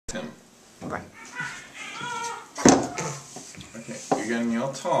getting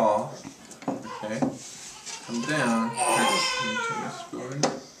all tall. Okay. Come down. Turn the spoon.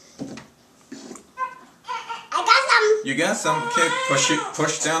 I got some. You got some. Okay,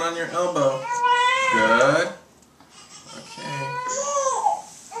 push down on your elbow. Good. Okay.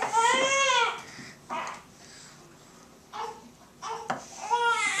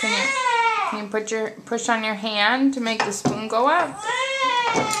 Can you push on your hand to make the spoon go up?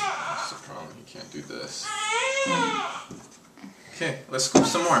 That's the problem. You can't do this. Okay, let's scoop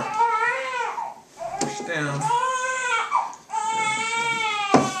some more. Push down.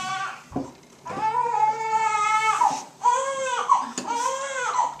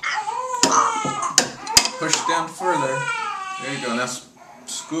 Push down further. There you go. Now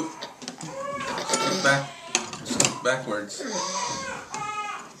scoop. Scoop back. Scoop backwards.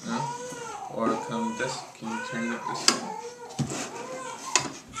 No? Or come this. Can you turn it this way?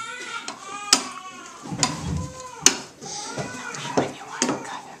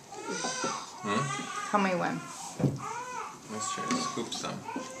 Tell me when. Let's try to scoop some.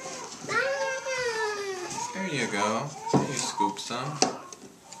 There you go. So you scoop some.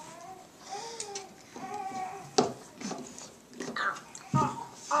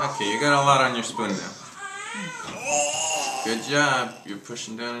 Okay, you got a lot on your spoon now. Good job. You're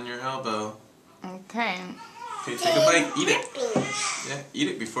pushing down on your elbow. Okay. Okay, take a bite. Eat it. Yeah, eat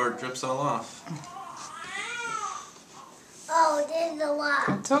it before it drips all off. Oh, there's a lot.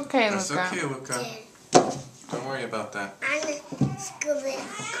 It's okay, Luca. That's okay, Luca. Don't worry about that. I'm scooping.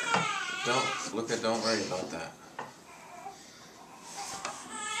 Luca, don't worry about that.